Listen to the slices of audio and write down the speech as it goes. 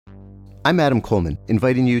I'm Adam Coleman,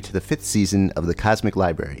 inviting you to the 5th season of The Cosmic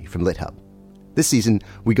Library from LitHub. This season,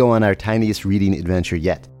 we go on our tiniest reading adventure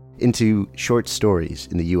yet, into short stories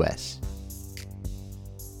in the US.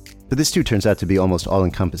 But this too turns out to be almost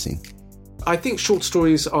all-encompassing. I think short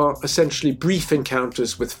stories are essentially brief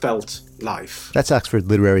encounters with felt life. That's Oxford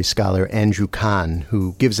literary scholar Andrew Kahn,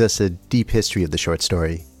 who gives us a deep history of the short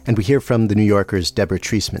story. And we hear from The New Yorker's Deborah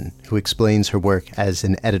Treisman, who explains her work as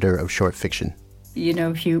an editor of short fiction. You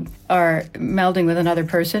know, if you are melding with another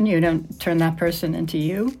person, you don't turn that person into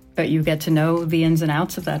you, but you get to know the ins and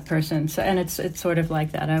outs of that person. So, and it's sort of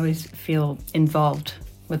like that. I always feel involved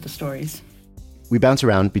with the stories. We bounce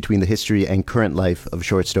around between the history and current life of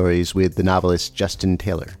short stories with the novelist Justin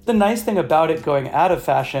Taylor. The nice thing about it going out of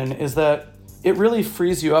fashion is that it really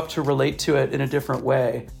frees you up to relate to it in a different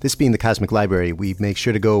way. This being the Cosmic Library, we make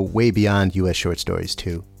sure to go way beyond U.S. short stories,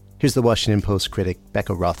 too. Here's the Washington Post critic,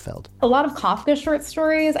 Becca Rothfeld. A lot of Kafka short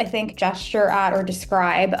stories, I think, gesture at or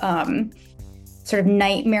describe sort of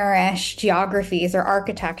nightmarish geographies or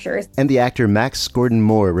architectures. And the actor Max Gordon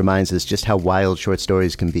Moore reminds us just how wild short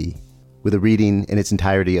stories can be, with a reading in its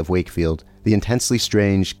entirety of Wakefield, the intensely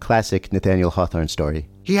strange, classic Nathaniel Hawthorne story.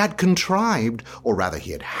 He had contrived, or rather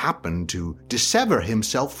he had happened to dissever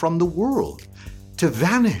himself from the world, to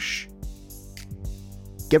vanish.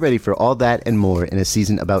 Get ready for all that and more in a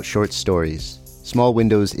season about short stories, small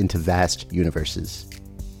windows into vast universes.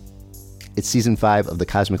 It's season 5 of The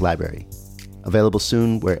Cosmic Library, available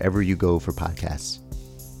soon wherever you go for podcasts.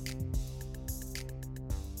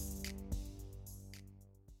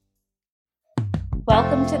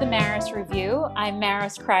 Welcome to the Maris Review. I'm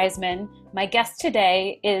Maris Kreisman. My guest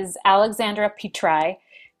today is Alexandra Petri,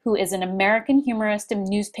 who is an American humorist and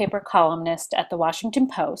newspaper columnist at the Washington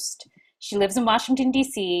Post. She lives in Washington,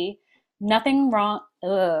 D.C. Nothing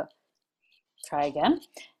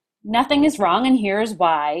is Wrong, and Here's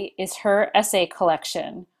Why is her essay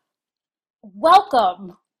collection.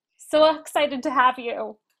 Welcome. So excited to have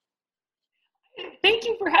you. Thank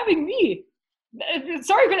you for having me.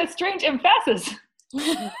 Sorry for that strange emphasis.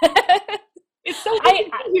 It's so good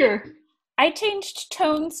to be here. I changed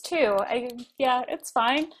tones too. It's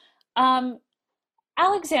fine.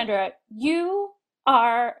 Alexandra, you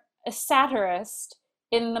are a satirist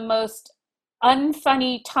in the most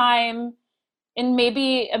unfunny time in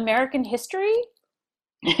maybe American history?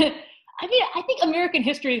 I think American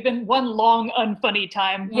history has been one long unfunny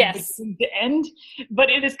time yes. from the end,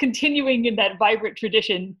 but it is continuing in that vibrant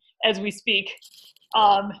tradition as we speak.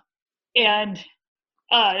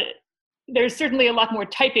 There's certainly a lot more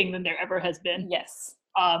typing than there ever has been. Yes.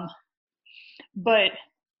 But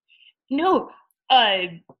no,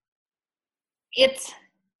 it's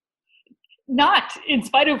not, in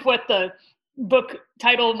spite of what the book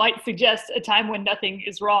title might suggest, a time when nothing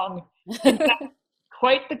is wrong. In fact,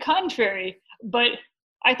 quite the contrary. But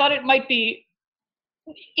I thought it might be,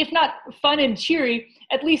 if not fun and cheery,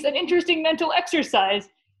 at least an interesting mental exercise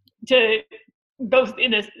to both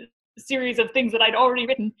in a series of things that I'd already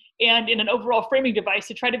written and in an overall framing device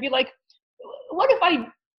to try to be like, what if I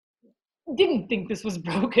didn't think this was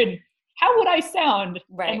broken? How would I sound?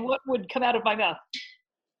 Right. And what would come out of my mouth?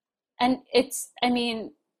 And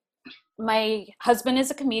my husband is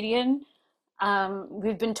a comedian.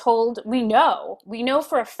 We've been told, we know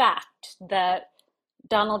for a fact that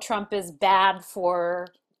Donald Trump is bad for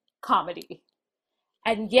comedy.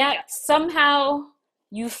 And yet somehow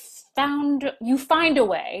you find a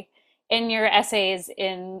way in your essays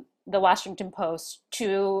in the Washington Post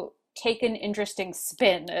to take an interesting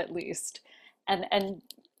spin, at least. And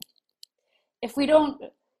if we don't,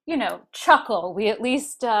 chuckle, we at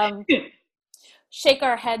least shake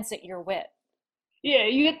our heads at your wit. Yeah,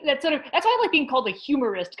 you get that sort of, that's why I like being called a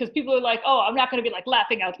humorist, because people are like, oh, I'm not going to be like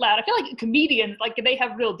laughing out loud. I feel like comedians, like they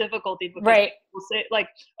have real difficulty because right. People say like,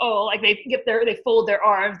 oh, like they fold their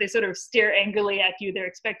arms, they sort of stare angrily at you. They're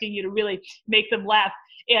expecting you to really make them laugh.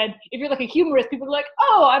 And if you're like a humorist, people are like,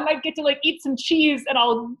 oh, I might get to like eat some cheese and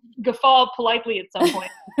I'll guffaw politely at some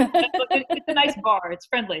point. It's a nice bar. It's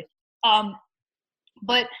friendly.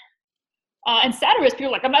 And satirists,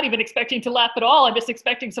 people are like, I'm not even expecting to laugh at all. I'm just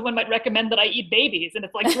expecting someone might recommend that I eat babies. And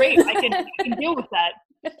it's like, great, I can deal with that.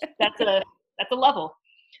 That's a level.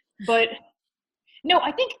 But no,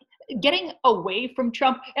 I think getting away from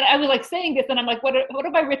Trump, and I was like saying this and I'm like, what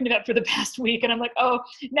have I written about for the past week? And I'm like, oh,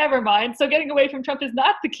 never mind. So getting away from Trump is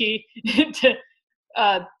not the key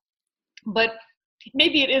but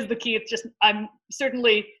maybe it is the key. It's just,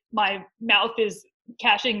 my mouth is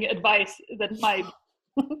caching advice that my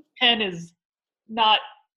pen is not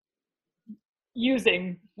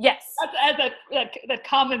using. Yes. As that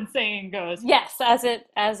common saying goes. Yes, as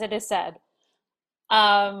it is said.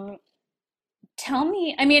 tell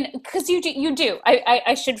me, I mean, because you do.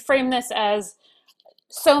 I should frame this as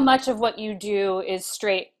so much of what you do is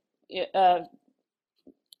straight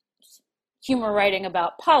humor writing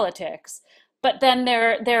about politics, but then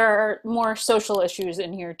there are more social issues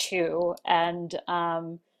in here too, and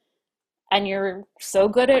you're so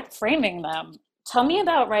good at framing them. Tell me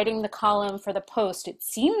about writing the column for the Post. It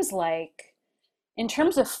seems like, in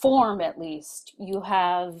terms of form at least, you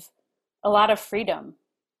have a lot of freedom.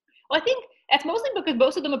 Well, I think that's mostly because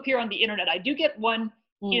most of them appear on the internet. I do get one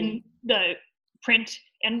in the print,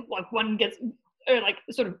 and like one gets, or like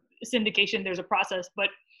sort of syndication, there's a process, but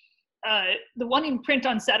the one in print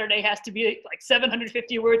on Saturday has to be like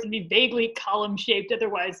 750 words and be vaguely column shaped.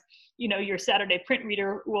 Otherwise, your Saturday print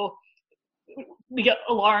reader will get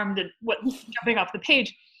alarmed at what's jumping off the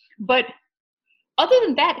page. But other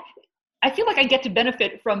than that, I feel like I get to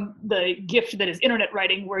benefit from the gift that is internet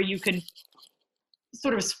writing, where you can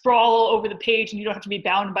sort of sprawl over the page and you don't have to be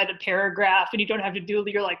bound by the paragraph, and you don't have to do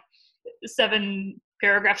your like 7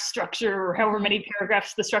 paragraph structure or however many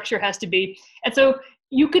paragraphs the structure has to be. And so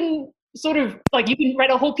you can sort of like, you can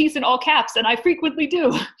write a whole piece in all caps, and I frequently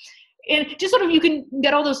do. And just sort of, you can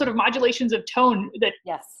get all those sort of modulations of tone that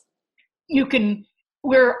you can,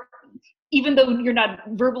 where even though you're not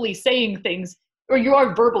verbally saying things, or you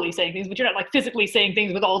are verbally saying things, but you're not like physically saying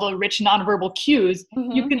things with all the rich nonverbal cues,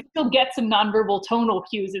 you can still get some nonverbal tonal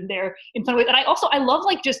cues in there in fun ways. And I love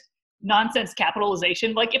like just nonsense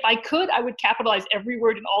capitalization. Like if I could, I would capitalize every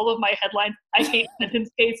word in all of my headlines. I hate sentence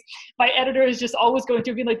case. My editor is just always going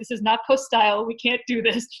through being like, this is not Post style. We can't do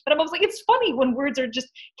this. But I'm always like, it's funny when words are just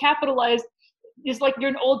capitalized. It's like you're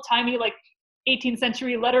an old timey, like 18th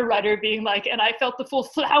century letter writer being like, and I felt the full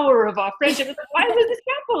flower of our friendship. It's like, why was this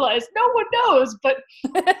capitalized? No one knows. But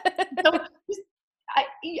so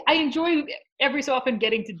I enjoy every so often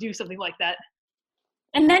getting to do something like that.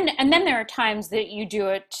 And then there are times that you do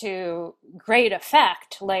it to great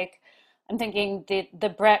effect. Like I'm thinking the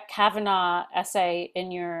Brett Kavanaugh essay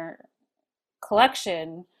in your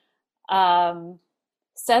collection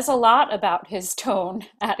says a lot about his tone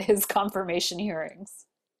at his confirmation hearings.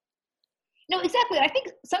 No, exactly. I think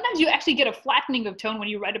sometimes you actually get a flattening of tone when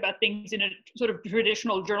you write about things in a sort of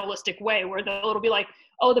traditional journalistic way, where it'll be like,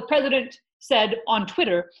 oh, the president said on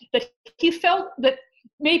Twitter that he felt that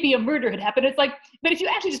maybe a murder had happened. It's like, but if you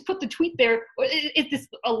actually just put the tweet there, it's this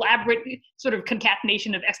elaborate sort of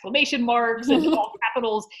concatenation of exclamation marks and all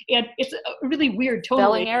capitals, and it's a really weird tone.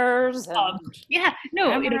 Spelling errors. In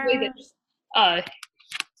a way that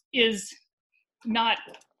is not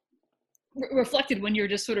reflected when you're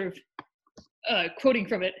just sort of quoting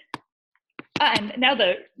from it. And now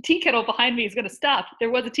the tea kettle behind me is going to stop.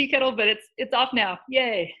 There was a tea kettle, but it's off now.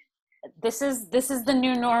 Yay! This is the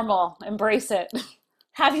new normal. Embrace it.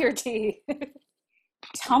 Have your tea.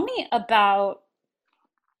 Tell me about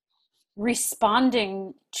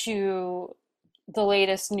responding to the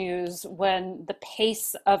latest news when the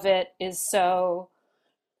pace of it is so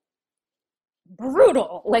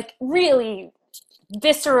brutal, like really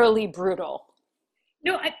viscerally brutal.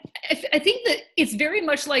 No, I think that it's very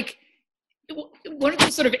much like one of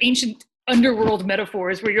those sort of ancient underworld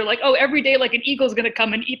metaphors where you're like, oh, every day like an eagle's going to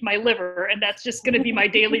come and eat my liver, and that's just going to be my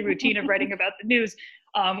daily routine of writing about the news.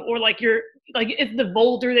 Or like you're like, it's the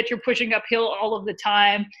boulder that you're pushing uphill all of the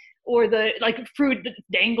time, or the like fruit that's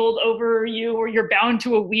dangled over you, or you're bound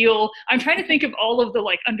to a wheel. I'm trying to think of all of the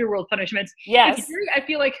like underworld punishments. Yes. I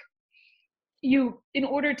feel like you, in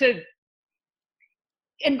order to,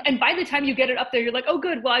 and by the time you get it up there, you're like, oh,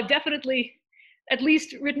 good. Well, I've definitely at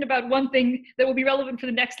least written about one thing that will be relevant for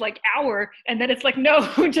the next like hour. And then it's like, no,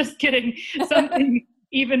 just kidding. Something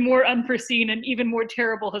even more unforeseen and even more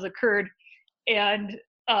terrible has occurred. And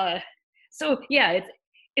so, yeah,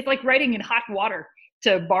 it's like writing in hot water,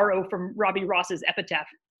 to borrow from Robbie Ross's epitaph.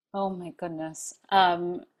 Oh my goodness.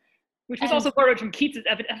 Which was also borrowed from Keats's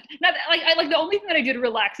epitaph. Not like I like the only thing that I do to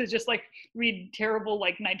relax is just like read terrible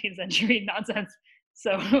like 19th century nonsense.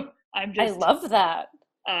 So I love that.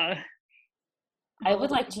 I would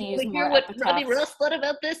like to use more what epitaphs. Robbie Ross thought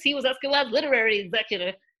about this. He was asking about literary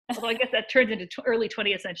executive. Although I guess that turns into early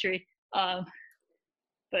 20th century.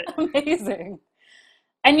 But amazing.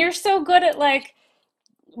 And you're so good at like,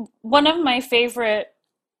 one of my favorite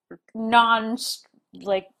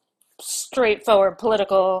straightforward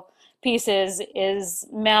political pieces is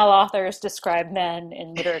male authors describe men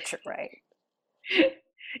in literature, right?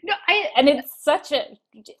 No, and it's such a,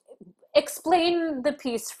 explain the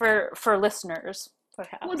piece for listeners,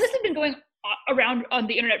 perhaps. Well, this has been going around on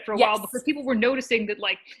the internet for a while, because people were noticing that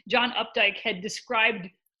like John Updike had described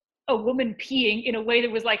a woman peeing in a way that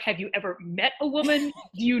was like, have you ever met a woman?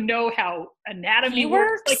 Do you know how anatomy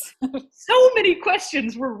works? Like, so many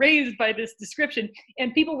questions were raised by this description,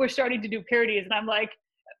 and people were starting to do parodies, and I'm like,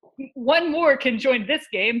 one more can join this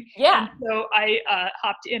game. Yeah. And so I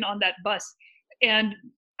hopped in on that bus. And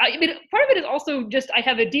I mean, part of it is also just I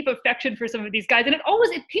have a deep affection for some of these guys, and it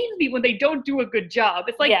pains me when they don't do a good job.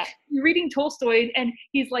 It's like you're reading Tolstoy, and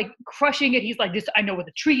he's like crushing it. He's like, "This, I know what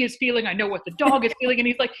the tree is feeling. I know what the dog is feeling." And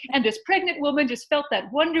he's like, "And this pregnant woman just felt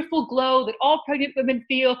that wonderful glow that all pregnant women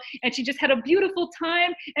feel, and she just had a beautiful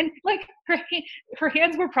time. And like her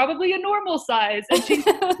hands were probably a normal size, and she,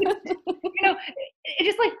 it's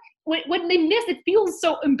just like." When they miss, it feels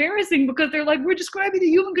so embarrassing because they're like, we're describing the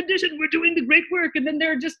human condition, we're doing the great work, and then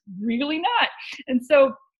they're just really not. And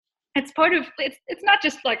so it's part of, it's not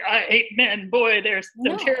just like, I hate men, boy, they're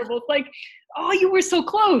terrible. It's like, oh, you were so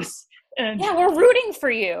close. And yeah, we're rooting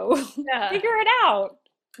for you. Yeah. Figure it out.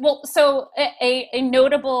 Well, so a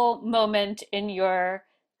notable moment in your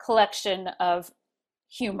collection of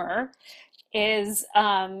humor is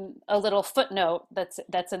a little footnote that's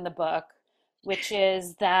in the book, which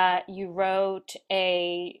is that you wrote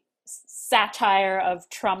a satire of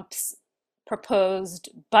Trump's proposed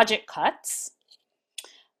budget cuts.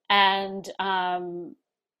 And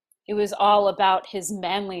it was all about his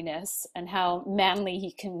manliness and how manly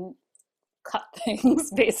he can cut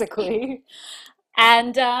things, basically.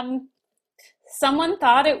 And someone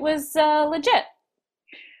thought it was legit.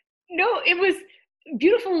 No, it was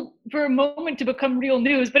beautiful for a moment to become real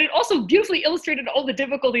news, but it also beautifully illustrated all the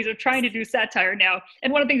difficulties of trying to do satire now.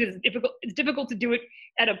 And one of the things is it's difficult to do it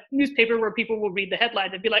at a newspaper where people will read the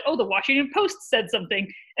headlines and be like, oh, the Washington Post said something.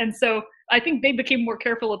 And so I think they became more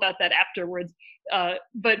careful about that afterwards.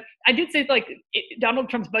 But I did say, like, Donald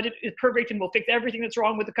Trump's budget is perfect and will fix everything that's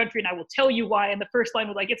wrong with the country, and I will tell you why. And the first line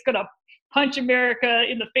was like, it's going to punch America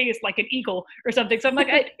in the face like an eagle or something. So I'm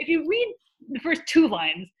like, if you read the first two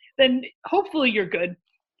lines, then hopefully you're good.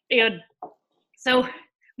 And so,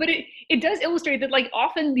 but it does illustrate that, like,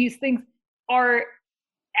 often these things are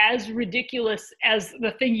as ridiculous as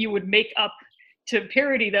the thing you would make up to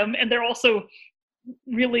parody them, and they're also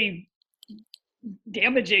really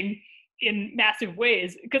damaging in massive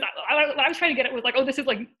ways. Because I was trying to get it was like, oh, this is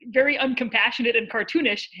like very uncompassionate and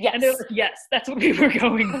cartoonish. Yes. And they're like, yes, that's what we were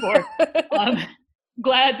going for.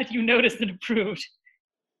 Glad that you noticed and approved.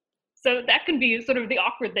 So that can be sort of the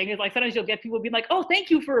awkward thing, is like sometimes you'll get people being like, oh, thank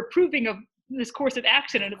you for approving of this course of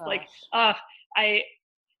action. And it's like, I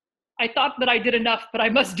thought that I did enough, but I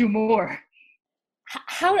must do more.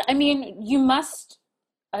 I mean, you must,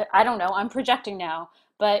 I don't know, I'm projecting now,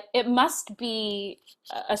 but it must be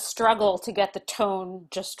a struggle to get the tone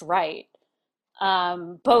just right.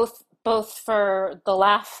 Both for the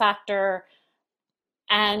laugh factor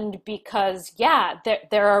and because,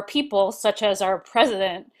 there are people such as our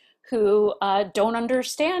president who don't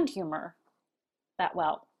understand humor that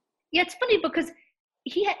well. Yeah, it's funny because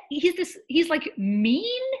he's like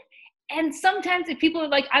mean, and sometimes if people are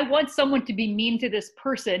like, I want someone to be mean to this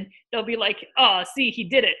person, they'll be like, oh, see, he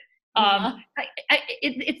did it.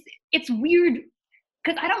 It's weird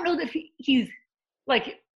because I don't know that he's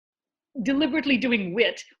like deliberately doing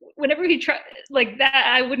wit. Whenever he tries like that,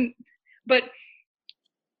 I wouldn't. But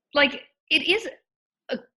like, it is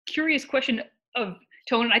a curious question of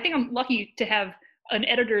tone. And I think I'm lucky to have an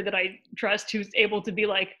editor that I trust who's able to be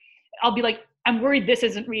like, I'll be like, I'm worried this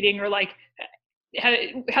isn't reading, or like,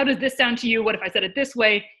 how does this sound to you? What if I said it this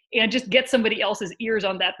way? And just get somebody else's ears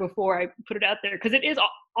on that before I put it out there. Because it is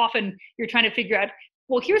often you're trying to figure out,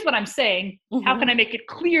 well, here's what I'm saying. Mm-hmm. How can I make it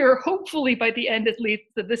clear, hopefully by the end at least,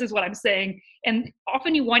 that this is what I'm saying? And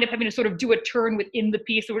often you wind up having to sort of do a turn within the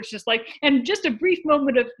piece where it's just like, and just a brief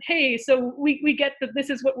moment of, hey, so we get that this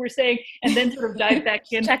is what we're saying, and then sort of dive back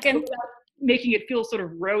in, making it feel sort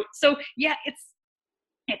of rote. So yeah,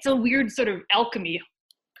 it's a weird sort of alchemy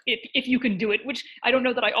if you can do it, which I don't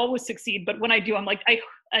know that I always succeed, but when I do, I'm like, I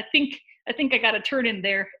think I got a turn in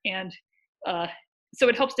there, and so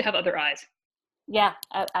it helps to have other eyes. Yeah,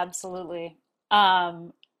 absolutely.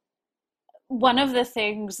 One of the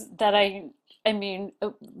things that I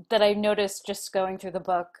noticed just going through the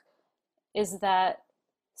book is that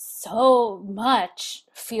so much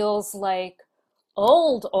feels like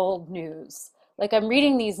old news. Like, I'm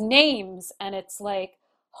reading these names and it's like,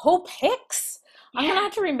 Hope Hicks? I'm gonna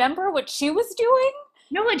have to remember what she was doing?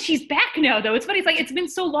 No, and she's back now, though. It's funny. It's like, it's been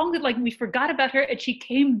so long that like we forgot about her, and she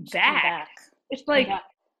came back. It's like,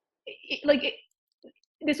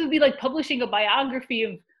 this would be like publishing a biography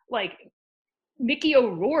of like Mickey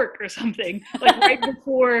O'Rourke or something, like right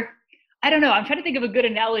before. I don't know. I'm trying to think of a good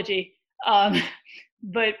analogy,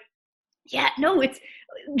 but Yeah, no, it's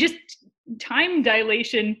just time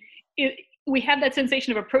dilation. We have that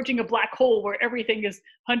sensation of approaching a black hole where everything is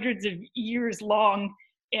hundreds of years long,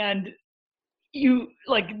 and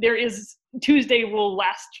there is Tuesday will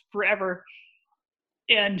last forever.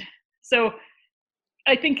 And so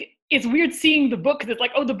I think it's weird seeing the book that's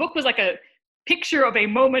like, oh, the book was like a picture of a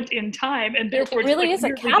moment in time, and therefore it really it's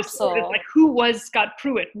like is a capsule. Like, who was Scott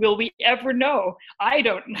Pruitt? Will we ever know? I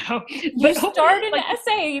don't know. You start an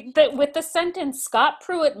essay with the sentence, Scott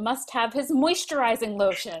Pruitt must have his moisturizing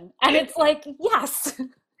lotion. And it's like, yes.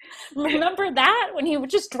 Remember that when he would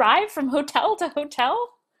just drive from hotel to hotel?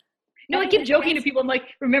 No, I keep joking to people. I'm like,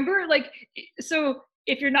 remember, so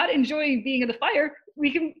if you're not enjoying being in the fire,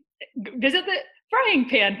 we can visit the frying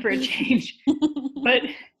pan for a change. But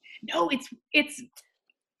no,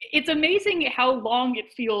 it's amazing how long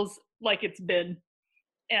it feels like it's been,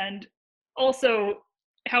 and also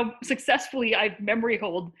how successfully I've memory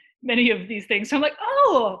hold many of these things. So I'm like,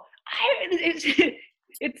 oh,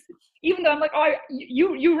 it's even though I'm like, oh,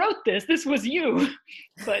 you wrote this. This was you,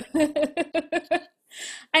 but.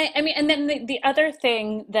 I mean, and then the other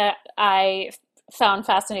thing that I found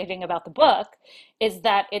fascinating about the book is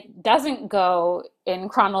that it doesn't go in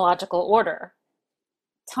chronological order.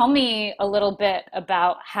 Tell me a little bit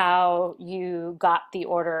about how you got the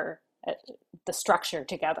order, the structure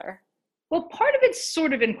together. Well, part of it's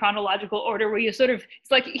sort of in chronological order where it's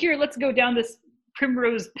like, here, let's go down this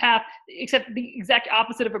primrose path, except the exact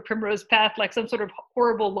opposite of a primrose path, like some sort of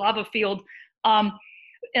horrible lava field. And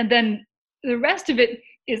then the rest of it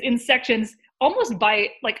is in sections almost by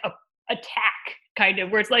like a attack kind of,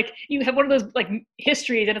 where it's like you have one of those like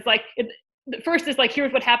histories, and it's like first it's like,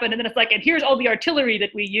 here's what happened, and then it's like, and here's all the artillery that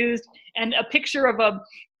we used, and a picture of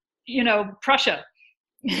Prussia.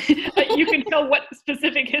 You can tell what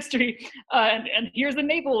specific history, and here's the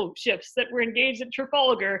naval ships that were engaged at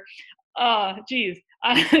Trafalgar. Geez,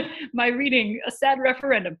 my reading, a sad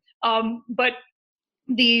referendum.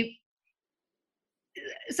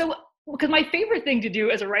 Because my favorite thing to do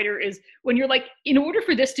as a writer is when you're like, in order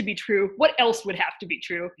for this to be true, what else would have to be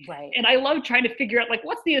true? Right. And I love trying to figure out like,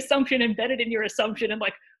 what's the assumption embedded in your assumption, and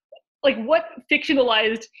like what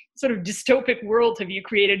fictionalized sort of dystopic world have you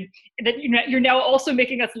created that you're now also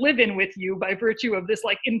making us live in with you by virtue of this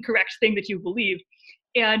like incorrect thing that you believe.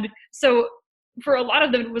 And so for a lot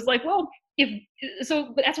of them, it was like, well,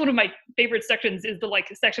 but that's one of my favorite sections, is the like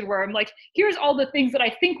section where I'm like, here's all the things that I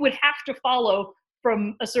think would have to follow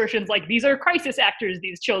from assertions like, these are crisis actors,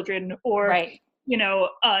 these children, or, right.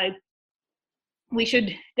 We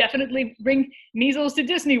should definitely bring measles to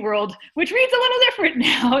Disney World, which reads a little different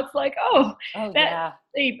now. It's like, that's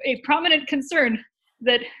a prominent concern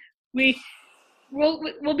that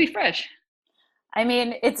will be fresh. I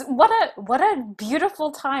mean, it's what a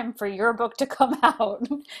beautiful time for your book to come out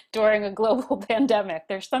during a global pandemic.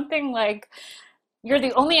 There's something like, you're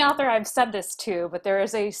the only author I've said this to, but there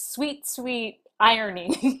is a sweet, sweet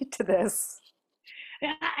irony to this.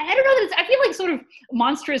 I don't know, I feel like sort of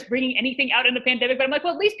monstrous bringing anything out in a pandemic, but I'm like,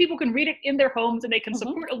 well, at least people can read it in their homes and they can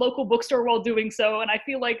support a local bookstore while doing so. And I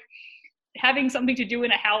feel like having something to do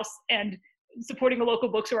in a house and supporting a local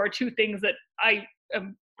bookstore are two things that I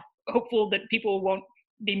am hopeful that people won't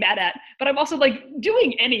be mad at. But I'm also like,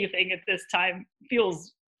 doing anything at this time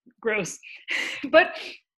feels gross. But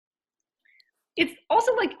it's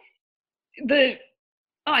also like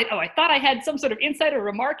I thought I had some sort of insight or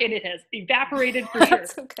remark, and it has evaporated for sure.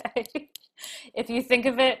 That's okay. If you think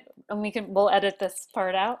of it, and we'll edit this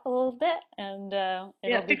part out a little bit, and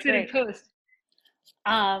it'll fix be it in post.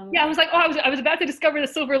 I was like, I was about to discover the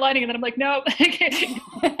silver lining, and then I'm like, no,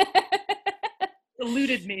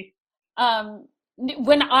 eluded me.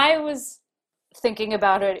 When I was thinking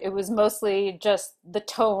about it, it was mostly just the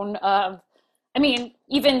tone of, I mean,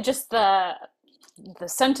 even just the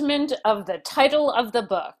sentiment of the title of the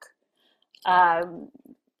book.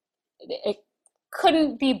 It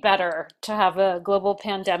couldn't be better to have a global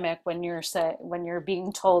pandemic when you're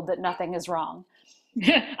being told that nothing is wrong.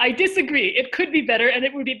 I disagree. It could be better, and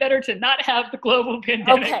it would be better to not have the global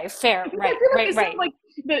pandemic. Okay, fair. Right. Like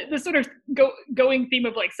the sort of going theme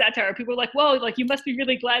of like satire. People are like, well, like, you must be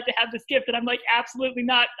really glad to have this gift, and I'm like, absolutely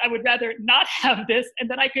not. I would rather not have this, and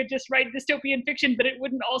then I could just write dystopian fiction, but it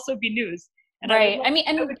wouldn't also be news. And right. I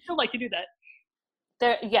would still like to do that.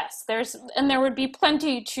 There would be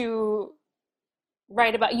plenty to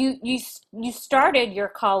write about. You started your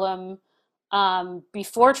column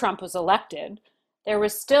before Trump was elected. There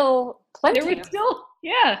was still plenty.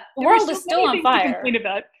 The world is still on fire.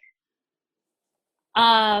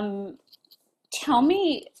 About. Tell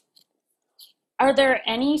me, are there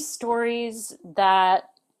any stories that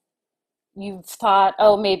you've thought,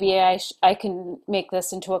 oh, maybe I can make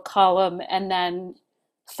this into a column, and then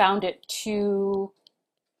found it too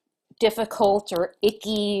difficult or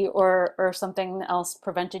icky, or something else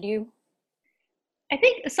prevented you? I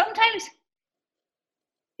think sometimes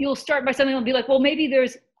you'll start by something and be like, well, maybe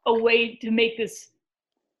there's a way to make this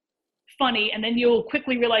funny, and then you'll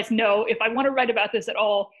quickly realize, no, if I want to write about this at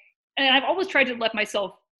all, and I've always tried to let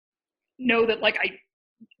myself know that like I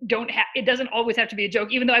don't have, it doesn't always have to be a joke,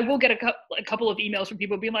 even though I will get a couple of emails from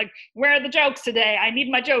people being like, where are the jokes today? I need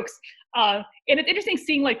my jokes. And it's interesting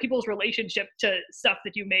seeing like people's relationship to stuff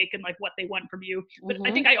that you make and like what they want from you. But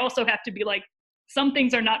I think I also have to be like, some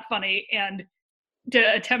things are not funny, and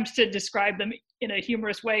to attempt to describe them in a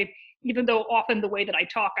humorous way, even though often the way that I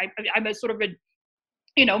talk, I'm a sort of a,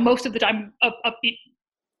 most of the time upbeat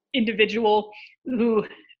individual who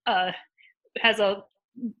has a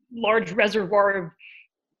large reservoir of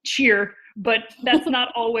cheer, but that's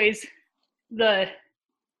not always the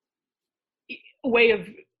way of,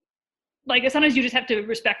 like, sometimes you just have to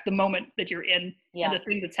respect the moment that you're in and the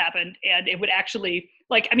thing that's happened. And it would actually,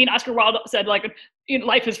 like, I mean, Oscar Wilde said, like,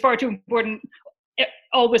 life is far too important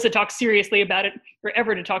always to talk seriously about it, or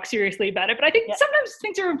ever to talk seriously about it. But I think sometimes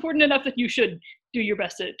things are important enough that you should do your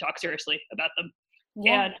best to talk seriously about them.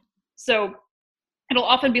 And so it'll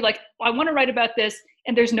often be like, I want to write about this,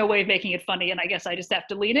 and there's no way of making it funny, and I guess I just have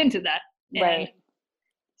to lean into that. Right. And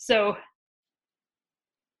so,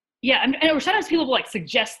 yeah, and sometimes people will like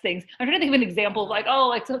suggest things. I'm trying to think of an example of like, oh,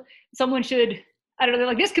 like someone should, I don't know, they're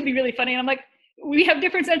like, this could be really funny, and I'm like, we have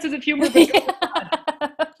different senses of humor.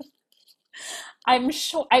 But I'm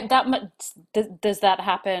sure does that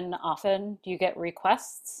happen often? Do you get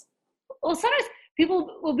requests? Well, sometimes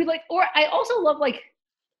people will be like, or I also love like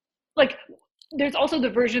there's also the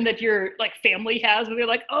version that your like family has where they're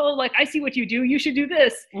like, oh, like, I see what you do, you should do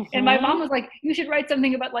this. And my mom was like, you should write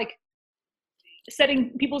something about like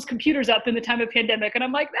setting people's computers up in the time of pandemic. And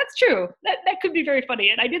I'm like, that's true. That could be very funny.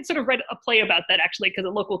 And I did sort of write a play about that actually, because a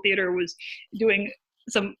local theater was doing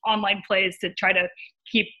some online plays to try to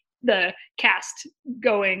keep the cast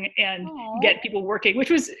going and get people working, which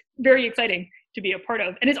was very exciting to be a part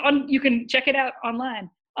of. And it's on, you can check it out online.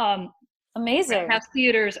 Amazing. Past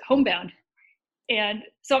Theaters Homebound. And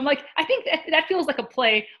so I'm like, I think that feels like a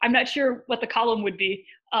play. I'm not sure what the column would be,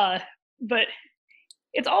 but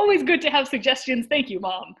it's always good to have suggestions. Thank you,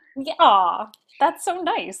 Mom. Yeah, that's so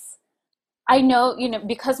nice. I know,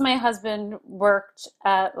 because my husband worked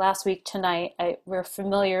at Last Week Tonight, we're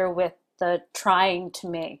familiar with the trying to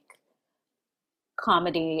make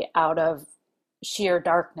comedy out of sheer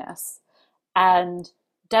darkness. And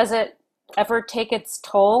does it ever take its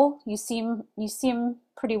toll? You seem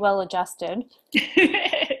pretty well adjusted.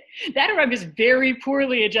 That, or I'm just very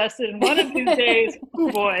poorly adjusted. And one of these days,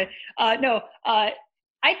 oh boy, no.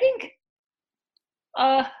 I think,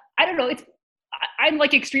 I don't know. I'm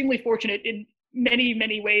like extremely fortunate in many,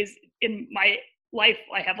 many ways in my life.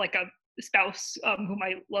 I have like a spouse whom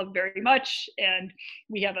I love very much, and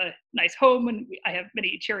we have a nice home, and I have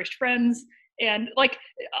many cherished friends, and like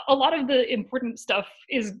a lot of the important stuff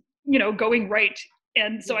is, going right.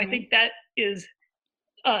 And so I think that is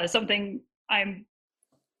something I'm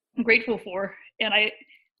grateful for. And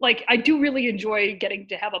I do really enjoy getting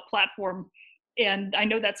to have a platform, and I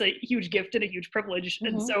know that's a huge gift and a huge privilege.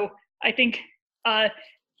 And so I think, I'm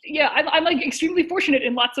like extremely fortunate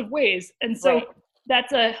in lots of ways. And so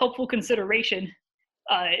that's a helpful consideration.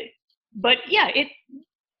 But yeah,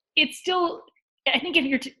 it's still, I think if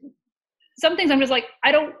you're, some things I'm just like,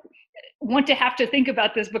 I don't want to have to think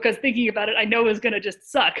about this, because thinking about it, I know is going to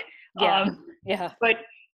just suck. But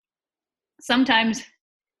sometimes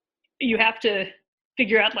you have to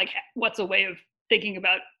figure out like what's a way of thinking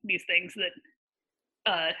about these things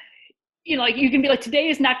that, like you can be like, today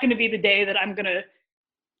is not going to be the day that I'm going to,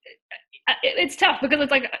 it's tough because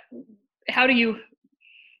it's like, how do you,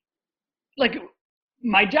 like,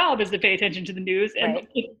 my job is to pay attention to the news, and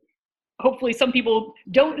hopefully some people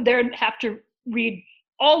don't then have to read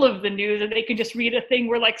all of the news, and they can just read a thing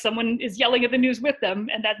where like someone is yelling at the news with them,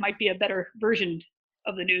 and that might be a better version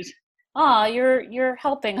of the news. You're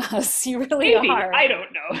helping us. You really Maybe. are. I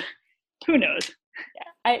don't know. Who knows?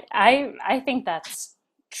 I think that's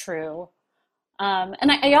true.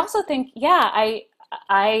 And I also think,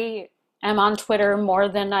 I am on Twitter more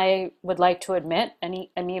than I would like to admit. I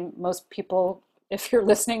mean, most people, if you're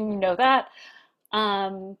listening, you know that.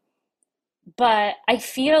 But I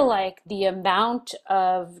feel like the amount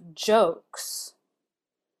of jokes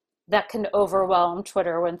that can overwhelm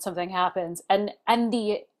Twitter when something happens, and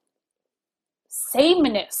the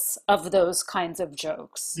sameness of those kinds of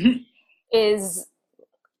jokes is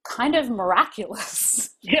kind of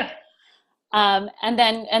miraculous. Yeah. And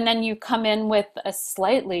then you come in with a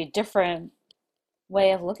slightly different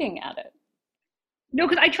way of looking at it. No,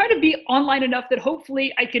 because I try to be online enough that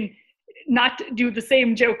hopefully I can not do the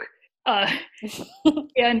same joke.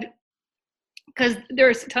 And because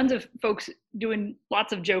there's tons of folks doing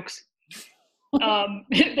lots of jokes.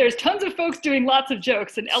 There's tons of folks doing lots of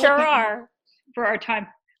jokes and Sure are. For our time.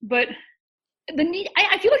 But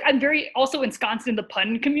I feel like I'm very also ensconced in the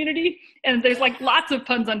pun community, and there's like lots of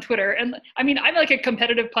puns on Twitter. And I mean, I'm like a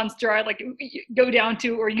competitive punster. I like go down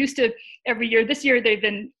to, or used to, every year. This year they've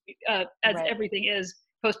been, as Right. everything is,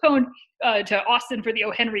 postponed to Austin for the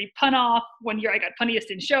O. Henry pun off. One year I got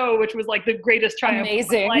punniest in show, which was like the greatest triumph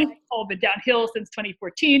Amazing. of my life. It's all been downhill since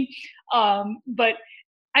 2014. But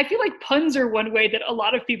I feel like puns are one way that a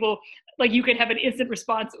lot of people, like, you can have an instant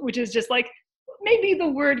response, which is just like, maybe the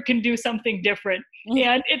word can do something different.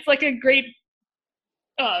 And it's like a great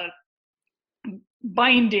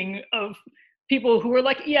binding of people who are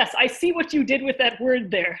like, yes, I see what you did with that word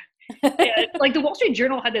there. And, like, the Wall Street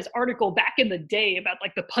Journal had this article back in the day about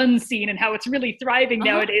like the pun scene and how it's really thriving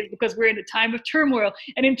nowadays because we're in a time of turmoil.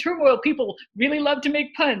 And in turmoil, people really love to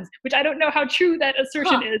make puns, which I don't know how true that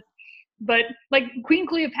assertion is. But like Queen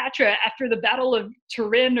Cleopatra, after the Battle of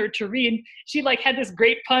Turin or Turin, she like had this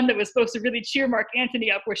great pun that was supposed to really cheer Mark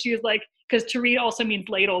Antony up, where she was like, because Turin also means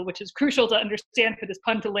ladle, which is crucial to understand for this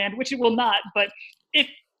pun to land, which it will not, but it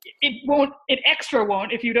won't, it extra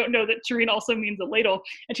won't if you don't know that Turin also means a ladle.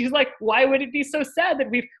 And she's like, why would it be so sad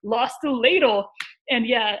that we've lost a ladle? And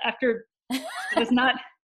yeah, after it's not.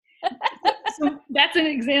 So that's an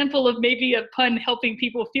example of maybe a pun helping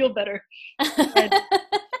people feel better.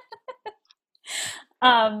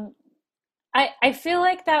 I feel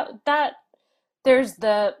like that there's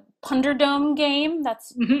the Punderdome game,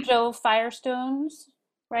 that's Joe Firestone's,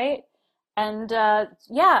 right? And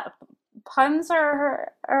yeah, puns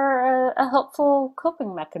are a helpful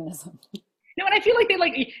coping mechanism. No, and I feel like they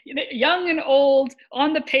like young and old,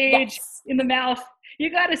 on the page, in the mouth. You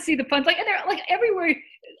got to see the puns, like, and they're like everywhere.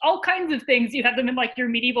 All kinds of things. You have them in like your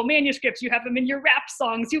medieval manuscripts. You have them in your rap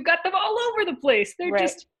songs. You've got them all over the place. They're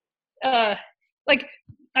just like,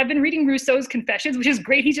 I've been reading Rousseau's Confessions, which is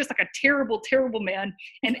great. He's just like a terrible, terrible man.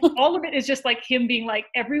 And all of it is just like him being like,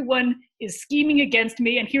 everyone is scheming against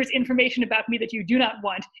me, and here's information about me that you do not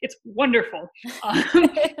want. It's wonderful.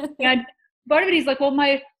 And part of it, he's like, well,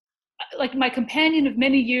 my companion of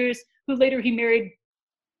many years, who later he married,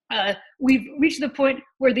 we've reached the point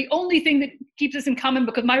where the only thing that keeps us in common,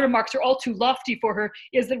 because my remarks are all too lofty for her,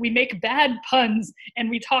 is that we make bad puns and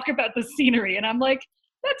we talk about the scenery. And I'm like,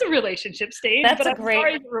 that's a relationship stage, but I'm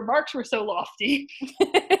sorry the remarks were so lofty.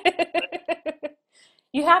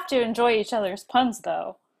 You have to enjoy each other's puns,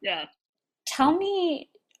 though. Yeah. Tell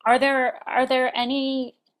me, are there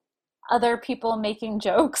any other people making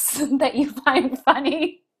jokes that you find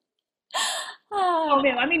funny? Oh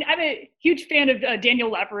man, I mean, I'm a huge fan of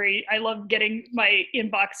Daniel Lappery. I love getting my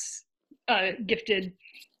inbox gifted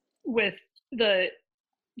with the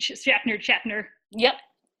Shatner. Yep.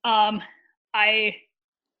 I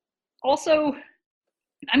also,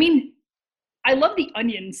 I mean, I love The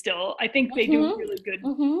Onion still. I think they do really good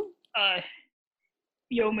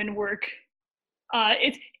yeoman work.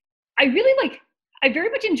 I very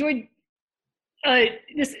much enjoyed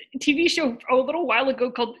this TV show a little while ago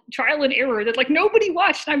called Trial and Error that like nobody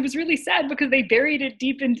watched. And I was really sad because they buried it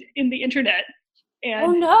deep in the internet. And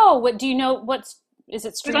oh no! What do you know? Is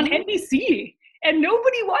it streaming? It was on NBC. And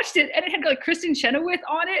nobody watched it, and it had like Kristen Chenoweth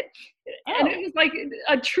on it, and it was like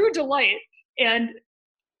a true delight, and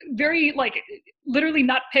very like literally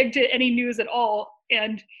not pegged to any news at all.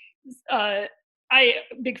 And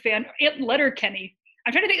big fan. Aunt Letterkenny.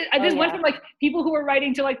 I'm trying to think. This went from like people who were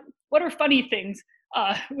writing to like what are funny things,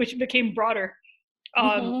 which became broader.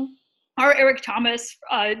 Our Eric Thomas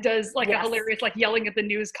does like a hilarious like yelling at the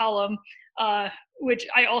news column, which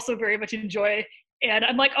I also very much enjoy. And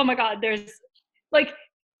I'm like, oh my god, there's like,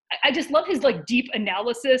 I just love his like deep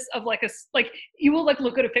analysis of like you will like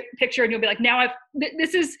look at a picture and you'll be like, now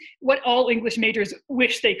this is what all English majors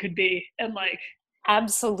wish they could be. And like,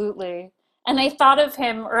 absolutely. And I thought of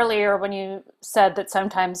him earlier when you said that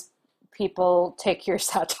sometimes people take your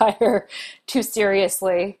satire too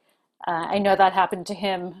seriously. I know that happened to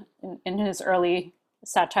him in his early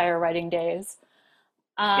satire writing days.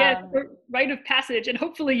 Yeah, rite of passage, and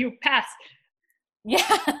hopefully you pass.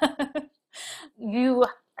 Yeah. You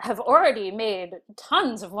have already made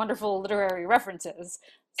tons of wonderful literary references.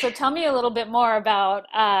 So tell me a little bit more about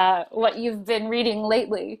what you've been reading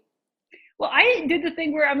lately. Well, I did the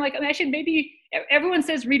thing where I'm like, I should maybe, everyone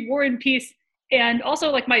says read War and Peace. And also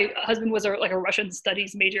like my husband was a Russian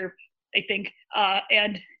studies major, I think.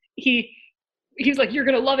 And he he's like, you're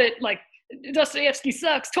going to love it. Like, Dostoevsky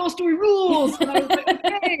sucks. Tolstoy rules. And I was like,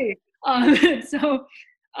 okay.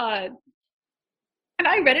 And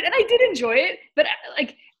I read it and I did enjoy it. But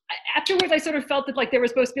like afterwards, I sort of felt that like there was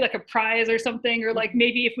supposed to be like a prize or something, or like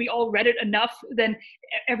maybe if we all read it enough, then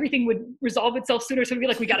everything would resolve itself sooner. So it'd be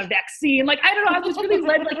like, we got a vaccine. Like, I don't know. I was really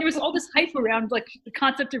led, like there was all this hype around like the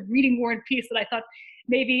concept of reading War and Peace that I thought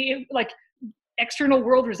maybe like external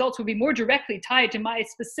world results would be more directly tied to my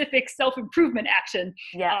specific self-improvement action.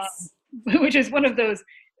 Yes. Which is one of those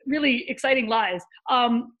really exciting lies.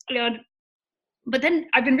 But then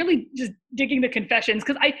I've been really just digging the confessions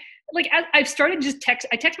because I've started just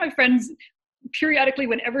I text my friends periodically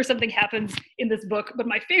whenever something happens in this book. But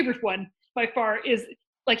my favorite one by far is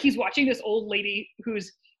like he's watching this old lady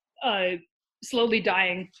who's slowly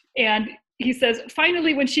dying, and he says,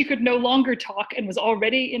 finally, when she could no longer talk and was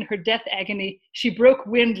already in her death agony, she broke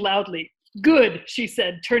wind loudly. Good, she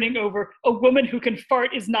said, turning over, a woman who can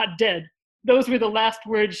fart is not dead. Those were the last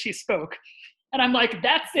words she spoke. And I'm like,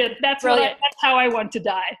 that's it. That's how I want to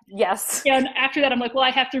die. Yes. And after that, I'm like, well,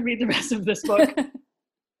 I have to read the rest of this book.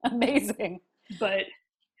 Amazing. But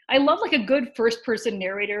I love like a good first person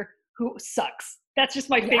narrator who sucks. That's just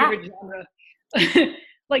my favorite genre.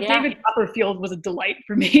 David Copperfield was a delight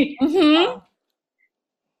for me. Mm-hmm.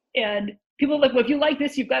 And people are like, well, if you like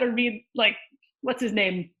this, you've got to read like, what's his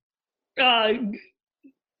name?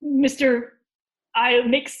 Mr. I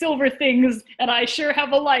make silver things and I sure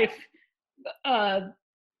have a life.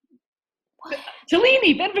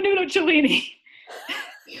 Cellini, Benvenuto Cellini.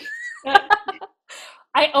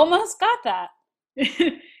 I almost got that.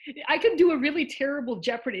 I could do a really terrible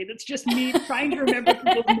Jeopardy that's just me trying to remember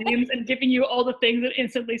people's names and giving you all the things that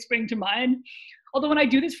instantly spring to mind. Although when I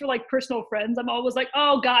do this for like personal friends, I'm always like,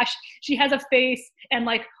 oh gosh, she has a face. And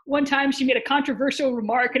like one time she made a controversial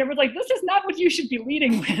remark and everyone's like, this is not what you should be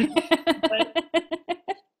leading with. But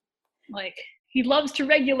like, he loves to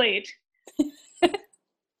regulate.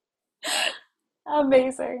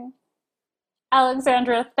 Amazing.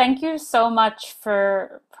 Alexandra, thank you so much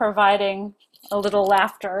for providing a little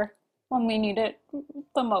laughter when we need it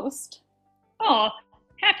the most. Oh,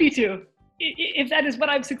 happy to, if that is what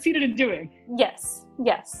I've succeeded in doing. Yes.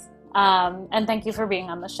 And thank you for being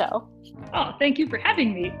on the show. Oh, thank you for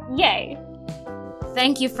having me. Yay.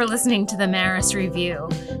 Thank you for listening to the Maris Review,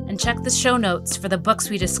 and check the show notes for the books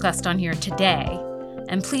we discussed on here today.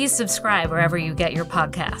 And please subscribe wherever you get your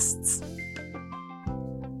podcasts.